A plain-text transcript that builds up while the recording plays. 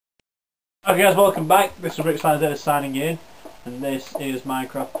Okay guys, welcome back. This is Rixxalight Zeta signing in, and this is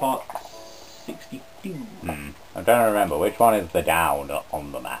Minecraft Part 62. I'm trying to remember, which one is the down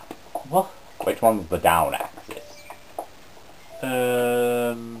on the map? What? Which one's the down axis?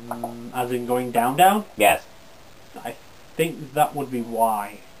 As in going down? Yes. I think that would be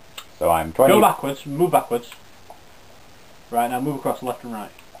Y. So I'm 20... Go backwards, move backwards. Right, now move across left and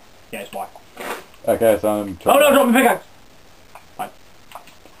right. Yeah, it's Y. Okay, so I'm... Oh no, drop my pickaxe! Fine.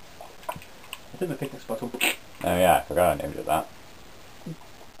 I think the pickaxe spot. Oh yeah, I forgot I named it that.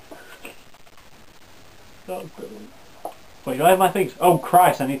 Oh, brilliant. Wait, do I have my things? Oh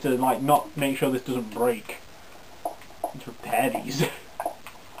Christ, I need to like not make sure this doesn't break. I need to repair these.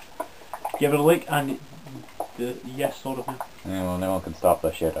 Give it a lick and yes, sort of thing. Yeah, well, no one can stop the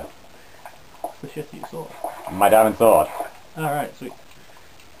shitter. The shit you saw. My diamond sword. Alright, sweet.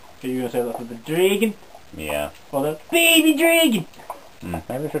 Are you gonna say that for the dragon? Yeah. Or the baby dragon?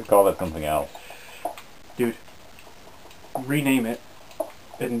 Maybe we should call it something else. Dude, rename it,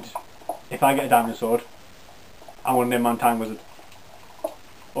 and if I get a diamond sword, I want to name my time wizard.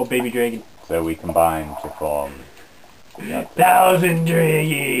 Or baby dragon. So we combine to form... Thousand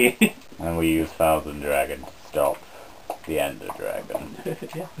dragon! And we use Thousand Dragon to stop the Ender Dragon.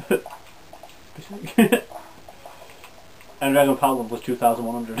 Yeah. And dragon power level was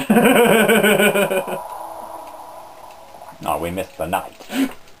 2,100. Oh, we missed the night.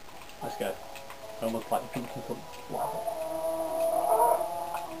 Let's go. Almost like the pink and lava.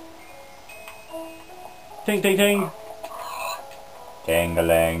 Ting ting ting!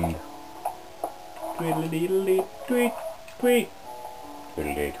 Ting-a-ling. Tweedledee tweet tweet.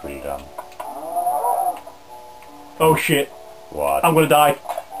 Twiddly tweedum. Oh shit. What? I'm gonna die.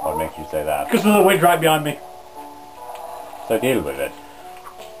 What makes you say that? Because there's a witch right behind me. So deal with it.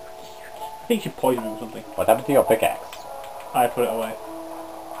 I think she poisoned me or something. What happened to your pickaxe? I put it away.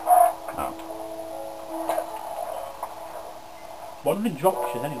 Oh. What did it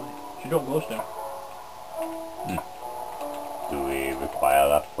drop shit anyway? She dropped glowstone. Do we require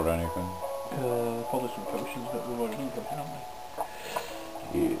that for anything? Probably some potions, but we've already done potions, haven't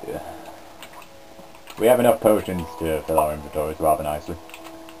we? Yeah. We have enough potions to fill our inventories rather nicely.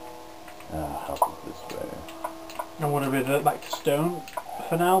 How is this way? I want to revert back to stone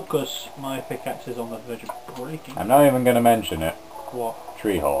for now, because my pickaxe is on the verge of breaking. I'm not even going to mention it. What?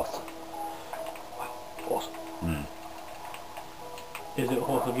 Tree horse. Awesome. Is it a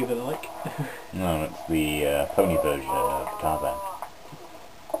horse? I'll give it a lick. No, it's the pony version of Tarzan.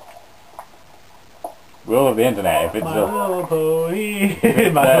 Rule of the internet, if it's My just... little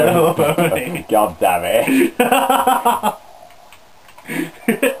pony, my little pony. God damn it.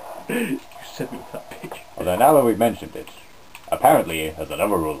 You said me with that bitch. Although now that we've mentioned it, apparently, as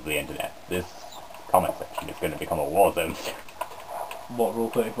another rule of the internet, this comment section is going to become a war zone. What, rule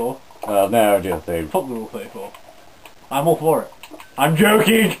 34? Well, no, just a... Fuck the rule 34. I'm all for it. I'm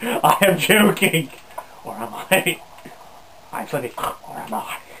joking! I am joking! Or am I? I'm funny. Or am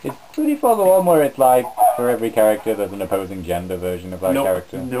I? It's pretty for the one where it's like, for every character there's an opposing gender version of that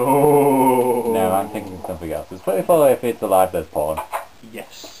character. No. No, I'm thinking of something else. It's pretty for if it's alive there's porn.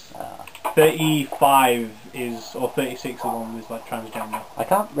 Yes. 35 is, or 36 of one is like transgender. I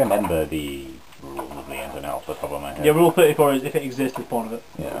can't remember the rules of the internet off the top of my head. Yeah, rule 34 is if it exists, there's porn of it.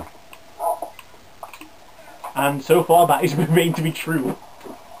 Yeah. And so far that is made to be true.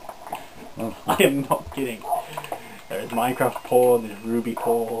 I am not kidding. There is Minecraft porn, there's Ruby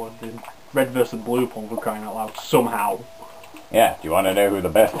porn, there's Red vs Blue porn for crying out loud, somehow. Yeah, do you want to know who the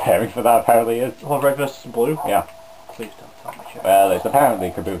best pairing for that apparently is? Oh, Red vs Blue? Yeah. Please don't tell me shit. Well, it's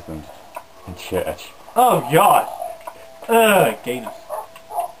apparently Caboose and Church. Oh god! Gayness.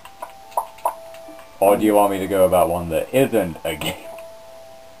 Or do you want me to go about one that isn't a game?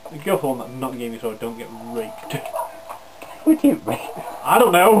 Go for one that's not gaming so I don't get raped. Would you rape? I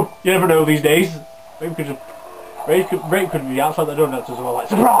don't know! You never know these days. Rape could be outside the door and that's as well like,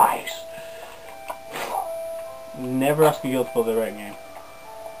 surprise! Never ask a girl to play the right game.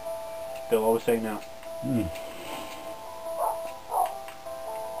 They'll always say no.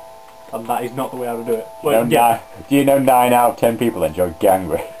 And that is not the way I would do it. Well, Do you know 9 out of 10 people enjoy gang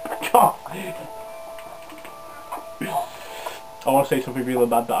rape? God. I want to say something really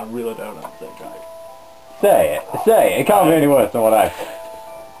bad that I really don't at the same time. Say it. Say it. It can't be any worse than what I said.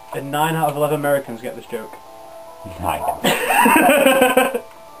 And 9 out of 11 Americans get this joke. 9.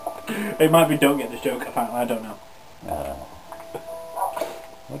 It might be don't get this joke, apparently, I don't know.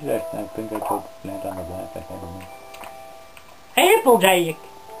 What did I think I told Plant on the Black? I can't remember. Applejack!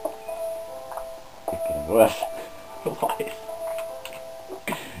 It's getting worse. Why?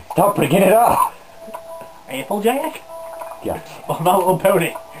 Stop picking it up! Applejack? Yeah. Oh, my little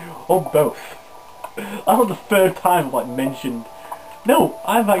pony. Or both. That's not the third time I've like mentioned... No,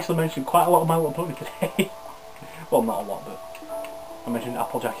 I've actually mentioned quite a lot of My Little Pony today. Well, not a lot, but... I mentioned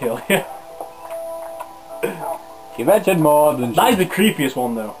Applejack earlier. You mentioned more than... That is the creepiest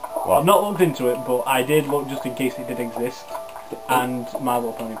one though. What? I've not looked into it, but I did look just in case it did exist. And My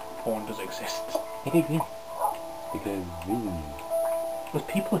Little Pony porn does exist. It exists. Because...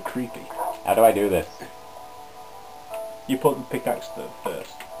 Because people are creepy. How do I do this? You put the pickaxe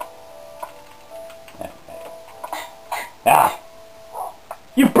first. Ah!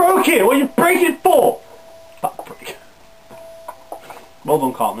 You broke it! What are you breaking it for? That prick. Well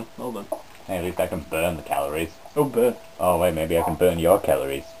done, Cartman. Well done. Hey, at least I can burn the calories. Oh, burn. Oh wait, maybe I can burn your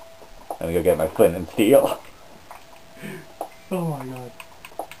calories. Let me go get my flint and steel. Oh my god.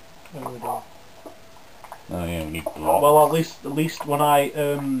 Oh dear. Oh yeah, we need blocks. Well, at least when I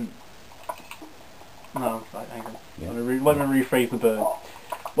no, right, hang on. Yeah. Let me rephrase the burn.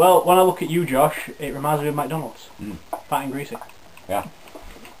 Well, when I look at you, Josh, it reminds me of McDonald's. Fat and greasy. Yeah.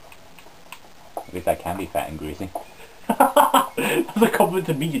 At least I can be fat and greasy. That's a compliment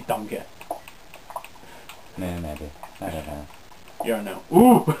to me, you donkey. No, maybe. I don't know. Yeah, no.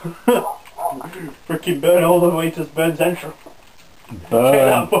 Ooh! Freaking burn all the way to Burn Central. Burn. Check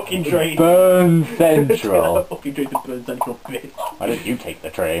that fucking train. Burn Check Central. that fucking train to Burn Central, bitch. Why don't you take the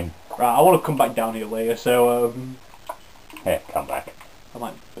train? Right, I want to come back down here later, so Hey, come back. I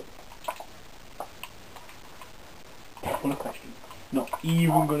might. What a question. Not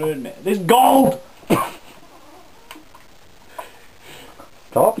even gonna admit this gold.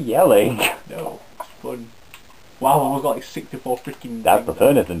 Stop yelling. No, it's fun. Wow, I almost got like 64 freaking... That's the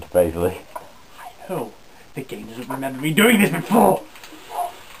furnace interface, Lee. I know. The game doesn't remember me doing this before.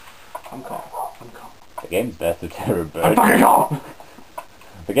 I'm calm. I'm calm. The game's best at terror I'm burning. fucking calm!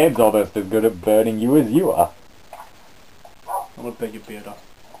 The game's almost as good at burning you as you are. I'm gonna burn your beard off.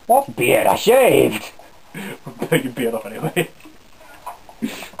 What beard? I shaved! I'm gonna burn your beard off anyway.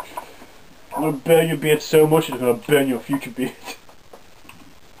 I'm gonna burn your beard so much it's gonna burn your future beard.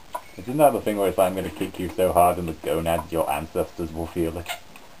 Isn't that the thing where it's like I'm going to kick you so hard in the gonads your ancestors will feel it?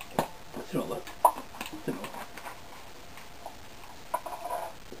 Let's not look.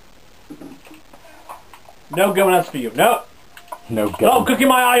 No gonads for you. No! No Stop gun. cooking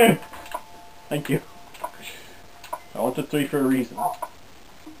my iron! Thank you. I wanted 3 for a reason.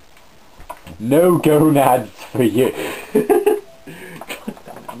 No gonads for you. God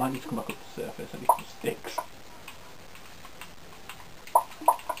damn it, I might need to come back up to the surface. I need some sticks.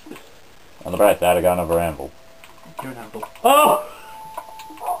 On the bright side, I got another anvil. You're an apple. Oh!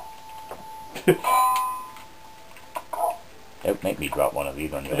 Don't make me drop one of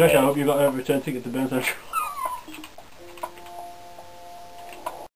these on your Josh, I head. hope you got a return ticket to Burn Central.